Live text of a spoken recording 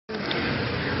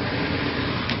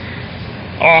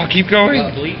Oh, keep going.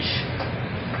 Bleach.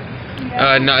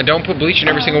 No, don't put bleach in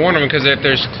every single one of them because if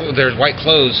there's white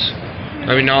clothes,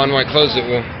 I mean non-white clothes, it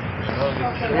will.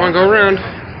 Come on, go around.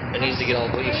 It needs to get all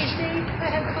bleached.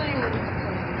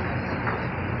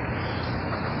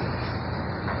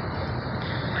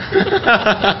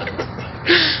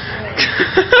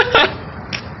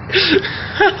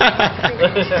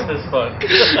 That's fun.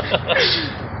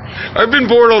 I've been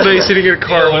bored all day sitting in a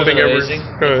car holding everything.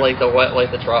 Like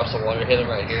the drops of water hit him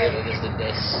right here, and it just did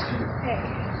this.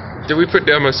 Did we put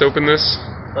down my soap in this?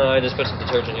 I just put some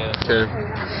detergent in. Okay.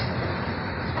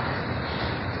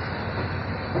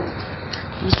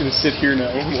 I'm just gonna sit here now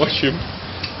and watch him.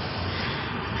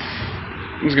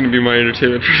 This is gonna be my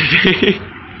entertainment for today.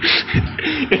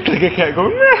 It's like a cat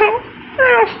going meow,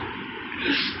 meow.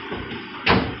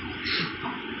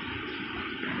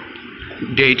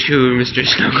 Day 2, Mr.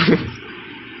 Snuggles.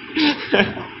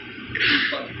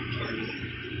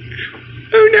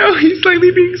 Oh no, he's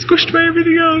slightly being squished by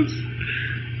everything else.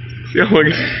 See how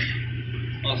long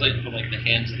I was waiting for like the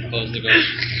hands and the clothes to go.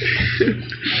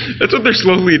 That's what they're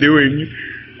slowly doing.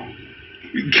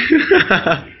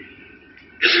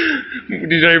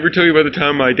 Did I ever tell you about the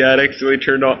time my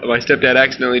stepdad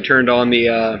accidentally turned on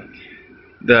the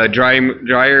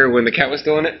dryer when the cat was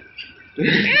still in it?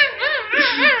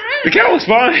 The cat was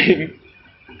fine.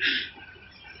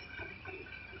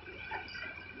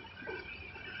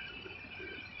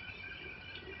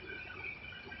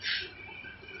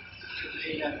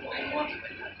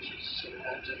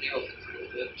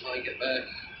 Until I get back.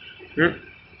 Yep.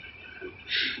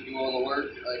 Do all the work.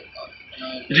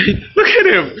 Look at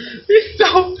him. He's so.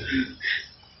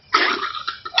 I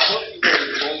hope you guys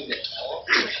are doing this. I hope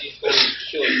she's going to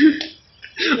kill you.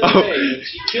 Oh. If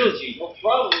she kills you, you'll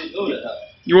probably go to hell.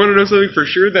 You want to know something for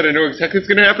sure that I know exactly what's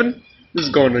going to happen? This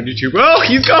is going on YouTube. Oh,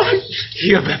 he's gone!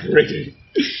 He evaporated.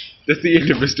 That's the end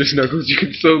of Mr. Snuggles. You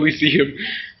can slowly see him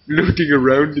looking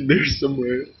around in there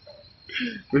somewhere.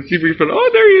 Let's see if we can find. Oh,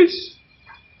 there he is!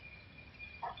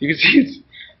 You can see his.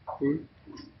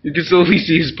 You can slowly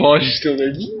see his paws are still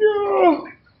there. No!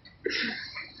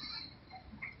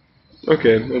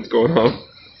 Okay, what's going on?